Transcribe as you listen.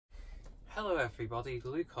Hello everybody,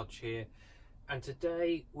 Luke Hodge here, and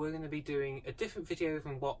today we're going to be doing a different video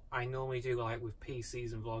than what I normally do, like with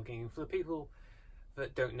PCs and vlogging. For the people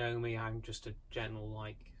that don't know me, I'm just a general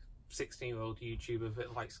 16-year-old YouTuber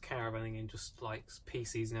that likes caravanning and just likes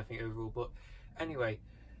PCs and everything overall. But anyway,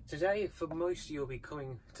 today for most of you will be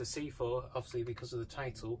coming to C4, obviously because of the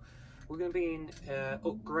title. We're going to be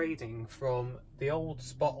upgrading from the old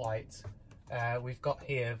spotlight we've got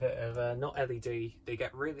here that are not LED. They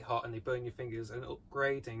get really hot and they burn your fingers, and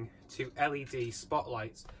upgrading to LED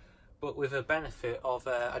spotlights, but with a benefit of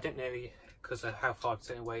I don't know because of how far it's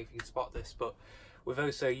away if you can spot this, but with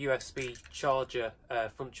also USB charger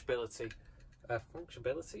functionality.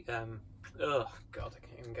 Oh god, I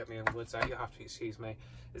can't even get my own words out. You'll have to excuse me.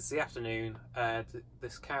 It's the afternoon.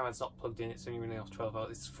 This caravan's not plugged in. It's only running off 12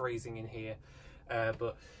 volts. It's freezing in here,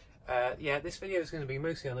 yeah, this video is going to be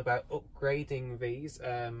mostly on about upgrading these,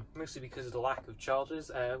 mostly because of the lack of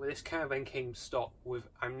chargers. This caravan came stock with,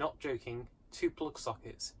 I'm not joking, 2 plug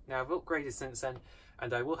sockets. Now I've upgraded since then,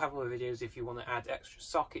 and I will have other videos if you want to add extra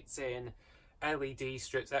sockets in, LED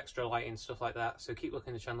strips, extra lighting, stuff like that. So keep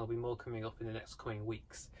looking at the channel, there'll be more coming up in the next coming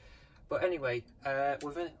weeks. But anyway,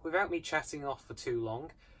 without me chatting off for too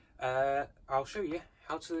long, I'll show you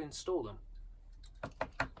how to install them.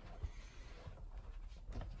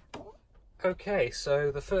 Okay, so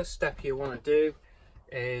the first step you want to do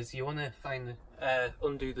is you want to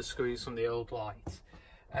undo the screws from the old light.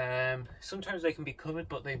 Sometimes they can be covered,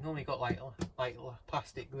 but they've normally got like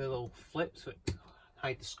plastic little flips that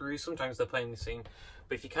hide the screws. Sometimes they're plainly seen,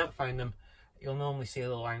 but if you can't find them, you'll normally see a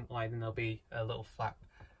little outline and there'll be a little flap.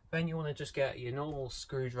 Then you want to just get your normal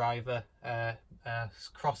screwdriver,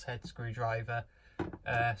 crosshead screwdriver.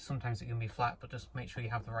 Sometimes it can be flat, but just make sure you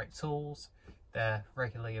have the right tools. They're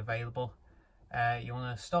regularly available. You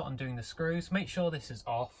want to start undoing the screws. Make sure this is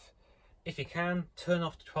off. If you can, turn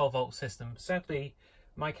off the 12 volt system. Sadly,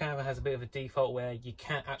 my caravan has a bit of a default where you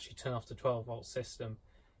can't actually turn off the 12 volt system,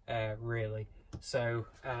 really. So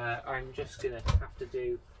I'm just going to have to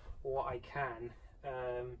do what I can.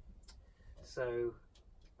 So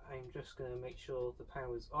I'm just going to make sure the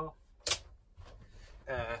power's off.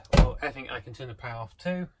 Well, I think I can turn the power off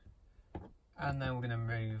too. And then we're going to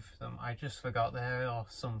move them. I just forgot there are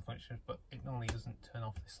some functions, but it normally doesn't turn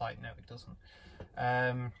off this light. No, it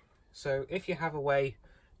doesn't. So if you have a way,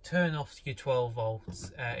 turn off your 12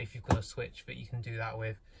 volts if you've got a switch that you can do that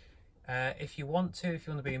with. If you want to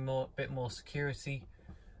be a bit more security,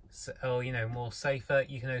 or more safer,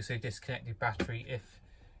 you can also disconnect your battery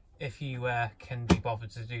if you can be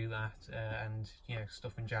bothered to do that, and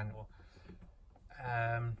stuff in general.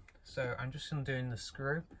 So I'm just undoing the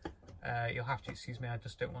screw. You'll have to excuse me, I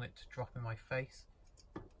just don't want it to drop in my face.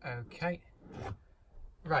 Okay,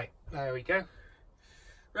 right, there we go.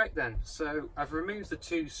 Right then, so I've removed the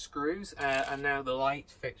 2 screws, and now the light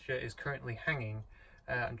fixture is currently hanging.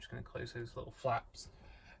 I'm just going to close those little flaps.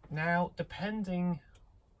 Now, depending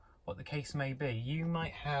what the case may be, you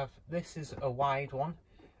might have, this is a wide one,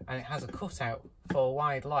 and it has a cutout for a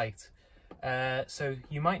wide light. So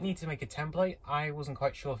you might need to make a template. I wasn't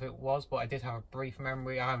quite sure if it was, but I did have a brief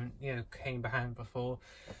memory. I haven't came behind before,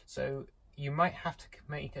 so you might have to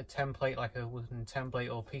make a template, like a wooden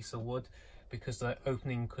template or piece of wood, because the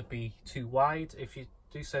opening could be too wide. If you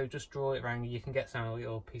do so, just draw it around. You can get some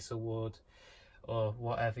little piece of wood or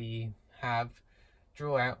whatever you have,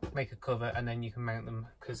 draw out, make a cover, and then you can mount them.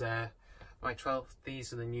 Because my 12,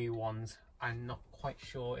 these are the new ones. I'm not quite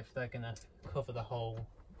sure if they're gonna cover the whole.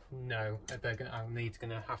 No, I'm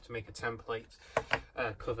gonna have to make a template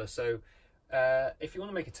cover. So if you want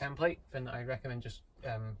to make a template, then I recommend just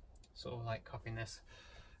sort of like copying this.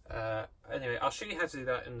 Anyway, I'll show you how to do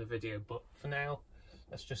that in the video, but for now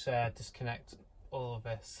let's just disconnect all of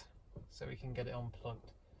this so we can get it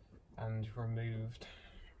unplugged and removed.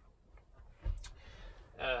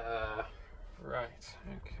 Right,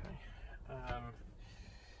 okay.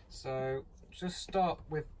 So just start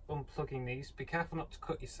with unplugging these. Be careful not to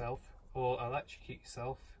cut yourself or electrocute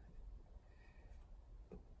yourself.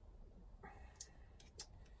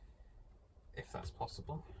 If that's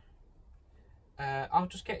possible. I'll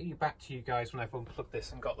just get you back to you guys when I've unplugged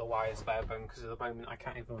this and got the wires bare bone, because at the moment I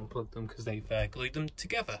can't even unplug them because they've glued them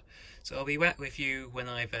together. So I'll be back with you when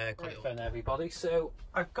I've got it done, everybody. So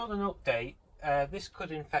I've got an update. This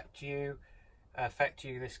could affect you,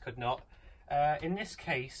 this could not. In this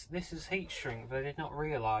case, this is heat shrink that I did not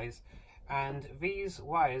realise, and these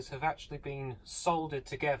wires have actually been soldered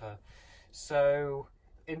together. So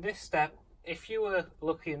in this step, if you were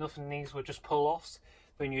lucky enough and these were just pull-offs,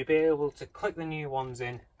 then you'd be able to click the new ones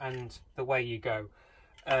in and away you go.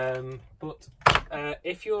 But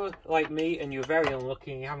if you're like me and you're very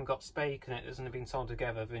unlucky and you haven't got spade connectors and they've been sold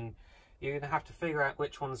together, then you're going to have to figure out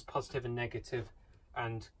which one's positive and negative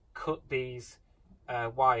and cut these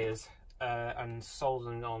wires and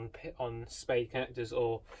solder them on spade connectors,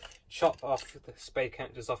 or chop off the spade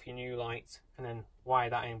connectors off your new light and then wire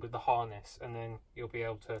that in with the harness, and then you'll be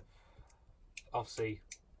able to obviously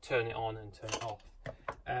turn it on and turn it off.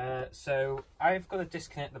 So I've got to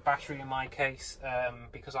disconnect the battery in my case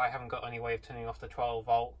because I haven't got any way of turning off the 12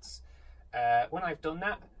 volts. When I've done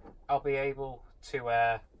that, I'll be able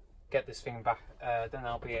to get this thing back, then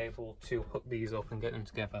I'll be able to hook these up and get them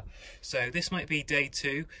together. So this might be day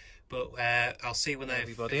 2, but I'll see when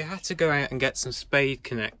everybody. I had to go out and get some spade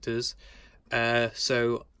connectors,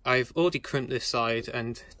 so I've already crimped this side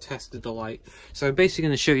and tested the light. So I'm basically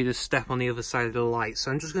going to show you the step on the other side of the light. So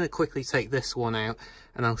I'm just going to quickly take this one out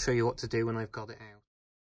and I'll show you what to do when I've got it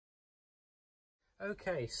out.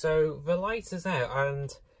 Okay, so the light is out, and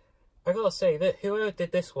I gotta say that whoever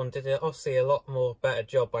did this one did obviously a lot more better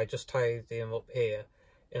job by just tidying them up here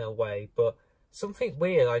in a way. But something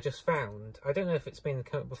weird I just found, I don't know if it's been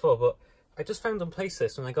covered before, but I just found and placed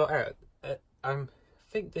this when I got out. I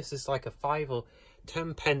think this is like a 5 or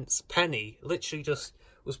 10 pence penny, literally just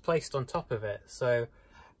was placed on top of it. So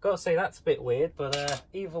gotta say that's a bit weird, but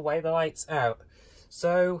either way the light's out.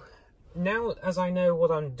 So now, as I know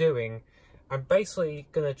what I'm doing, I'm basically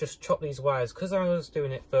going to just chop these wires. Because I was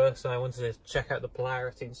doing it first and I wanted to check out the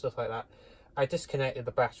polarity and stuff like that, I disconnected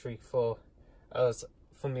the battery for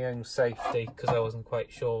my own safety, because I wasn't quite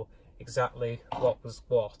sure exactly what was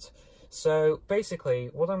what. So basically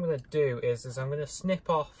what I'm going to do is I'm going to snip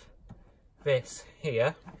off this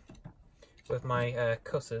here with my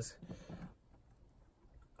cutters.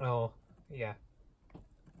 Oh yeah,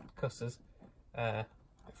 cutters. If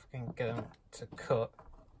I can get them to cut.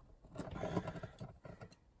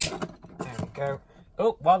 There we go.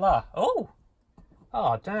 Oh, voila. Oh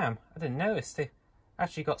damn, I didn't notice they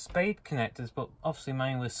actually got spade connectors, but obviously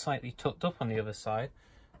mine was slightly tucked up on the other side.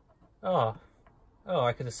 Oh,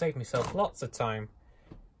 I could have saved myself lots of time.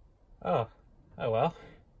 Oh well.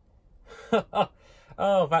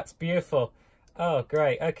 Oh, that's beautiful. Oh,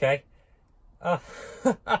 great. Okay. Oh,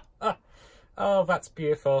 that's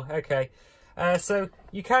beautiful. Okay. So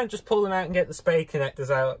you can just pull them out and get the spade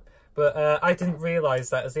connectors out, but I didn't realise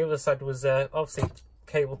that, as the other side was obviously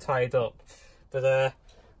cable tied up. But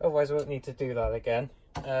otherwise I won't need to do that again.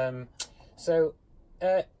 So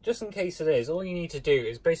just in case it is, all you need to do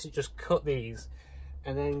is basically just cut these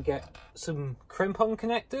and then get some crimp-on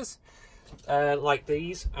connectors like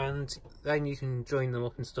these, and then you can join them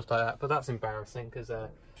up and stuff like that. But that's embarrassing, because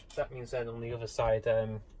that means then on the other side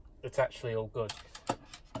it's actually all good.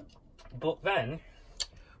 But then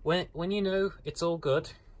when you know it's all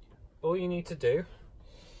good, all you need to do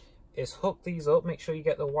is hook these up. Make sure you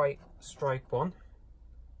get the white stripe one,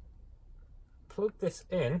 plug this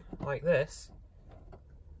in like this,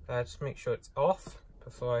 just make sure it's off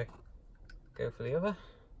before I go for the other,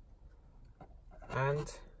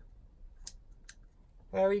 and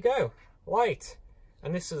there we go, light.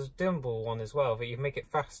 And this is a dimmable one as well, but you make it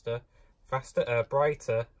faster,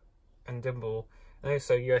 brighter and dimmable, and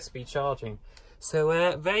also USB charging.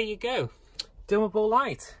 So there you go, dimmable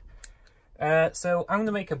light. So I'm going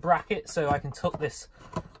to make a bracket so I can tuck this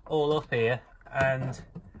all up here, and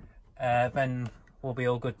then we'll be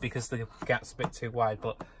all good, because the gap's a bit too wide.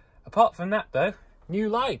 But apart from that though, new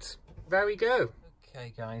light. There we go.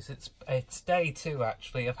 Okay guys, it's day 2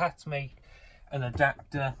 actually. I've had to make an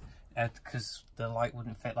adapter because the light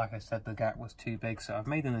wouldn't fit. Like I said, the gap was too big, so I've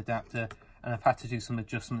made an adapter, and I've had to do some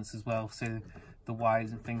adjustments as well so the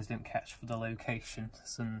wires and things didn't catch for the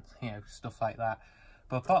locations and, you know, stuff like that.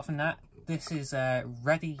 But apart from that, this is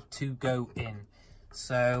ready to go in.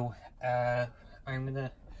 So I'm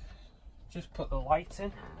gonna just put the light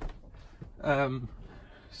in.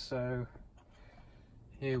 So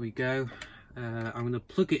here we go. I'm gonna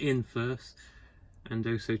plug it in first and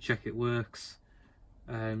also check it works.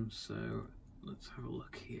 So let's have a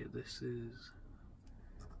look here. This is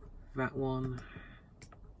that one,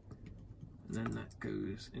 and then that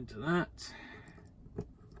goes into that,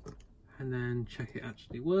 and then check it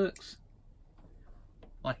actually works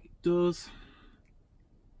like it does.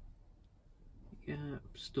 Yeah,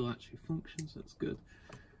 still actually functions, that's good.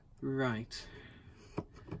 Right,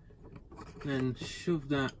 then shove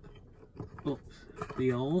that up the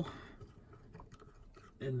hole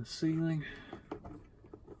in the ceiling.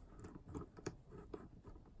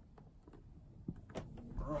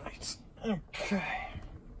 Right, okay.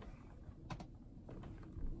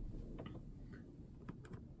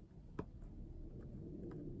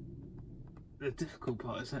 the difficult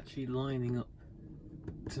part is actually lining up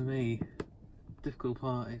to me. Difficult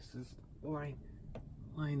part is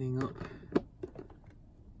lining up.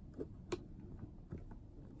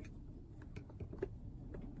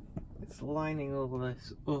 It's lining all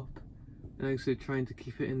this up and also trying to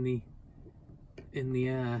keep it in the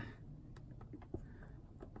air.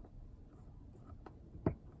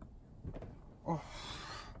 Oh.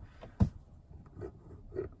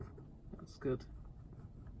 That's good.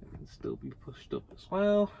 It can still be pushed up as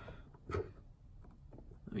well. Let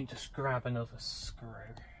me just grab another screw.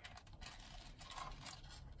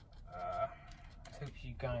 I hope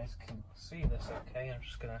you guys can see this okay. I'm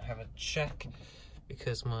just going to have a check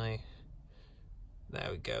because my... There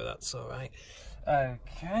we go, that's alright.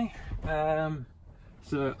 Okay,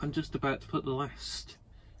 so I'm just about to put the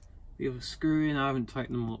other screw in. I haven't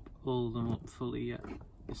tightened them up, all of them up fully yet.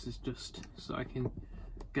 This is just so I can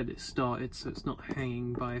get it started so it's not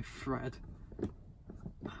hanging by a thread.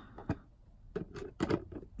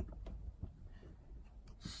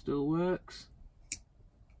 Still works.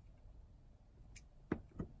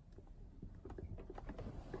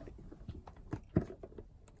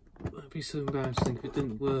 That'd be so embarrassing if it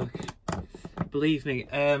didn't work. Believe me,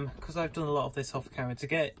 because I've done a lot of this off camera, to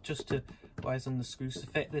get just to wires on the screws to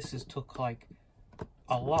fit, this has took like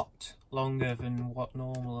a lot longer than what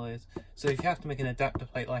normal is. So if you have to make an adapter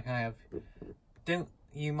plate like I have,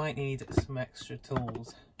 you might need some extra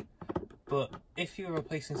tools. But if you're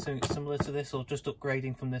replacing something similar to this or just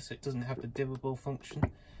upgrading from this so it doesn't have the dimmable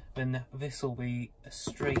function, then this will be a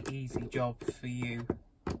straight easy job for you.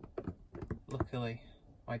 Luckily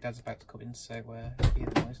my dad's about to come in, so hear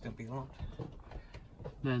the noise, don't be alarmed.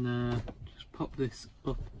 Then just pop this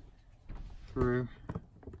up through.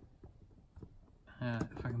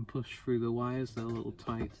 If I can push through the wires, they're a little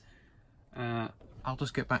tight. I'll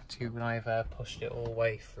just get back to you when I've pushed it all the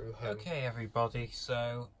way through home. Okay everybody,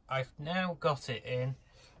 so I've now got it in,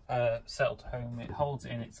 settled home. It holds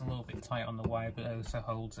it in, it's a little bit tight on the wire, but it also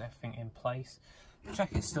holds everything in place.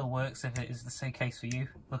 Check it still works if it is the same case for you.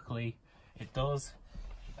 Luckily it does.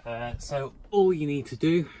 So all you need to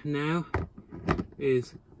do now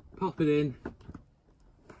is pop it in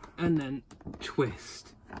and then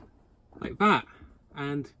twist like that,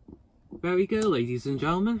 and there we go, ladies and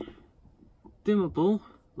gentlemen, dimmable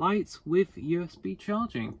lights with USB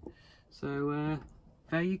charging. So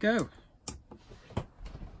there you go.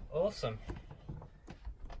 Awesome.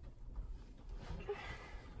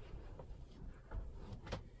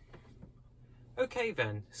 Okay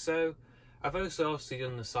then, so I've also obviously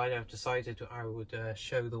done the side. I've decided I would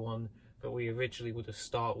show the one that we originally would have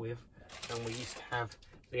started with, and we used to have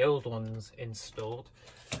the old ones installed.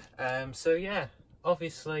 So yeah,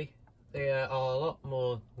 obviously they are a lot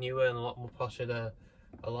more newer and a lot more posher. They're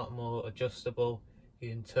a lot more adjustable. You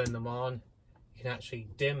can turn them on, you can actually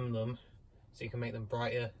dim them, so you can make them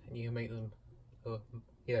brighter, and you can make them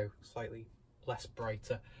you know, slightly less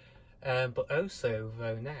brighter. But also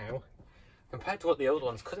though now, compared to what the old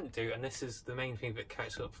ones couldn't do, and this is the main thing that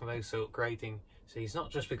catches up from also upgrading, so it's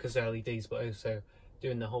not just because they're LEDs but also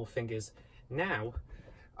doing the whole thing, is now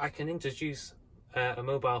I can introduce a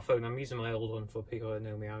mobile phone. I'm using my old one for people that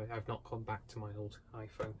know me. I've not gone back to my old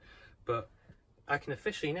iPhone, but I can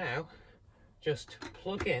officially now just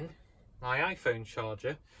plug in my iPhone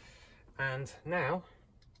charger, and now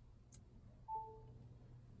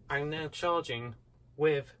I'm now charging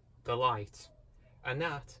with the light, and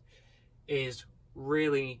that is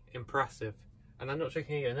really impressive. And I'm not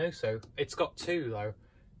joking here, and also it's got two though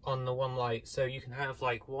on the one light, so you can have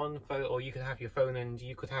like one phone, or you can have your phone and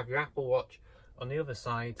you could have your Apple Watch on the other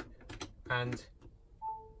side and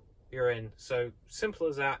you're in. So simple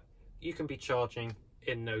as that, you can be charging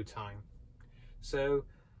in no time. So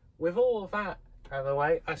with all of that out of the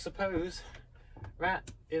way, I suppose that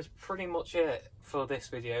is pretty much it for this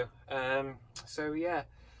video. So yeah,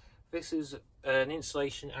 this is an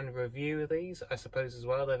installation and review of these, I suppose, as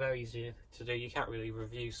well. They're very easy to do. You can't really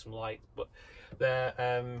review some light, but they're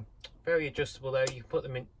very adjustable though. You can put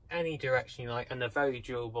them in any direction you like, and they're very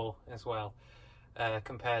durable as well,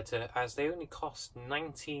 compared to, as they only cost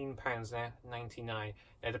 £19 now, 99.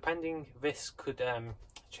 Now depending, this could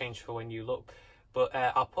change for when you look, but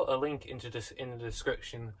I'll put a link into this in the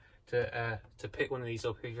description to pick one of these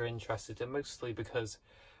up if you're interested, and mostly because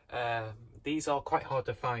these are quite hard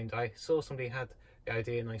to find. I saw somebody had the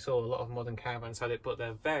idea, and I saw a lot of modern caravans had it, but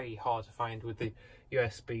they're very hard to find with the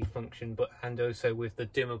USB function, and also with the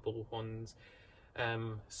dimmable ones.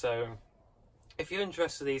 So if you're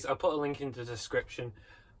interested in these, I'll put a link in the description.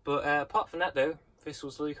 But apart from that though, this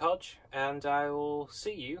was Luke Hodge, and I will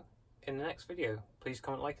see you in the next video. Please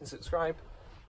comment, like and subscribe.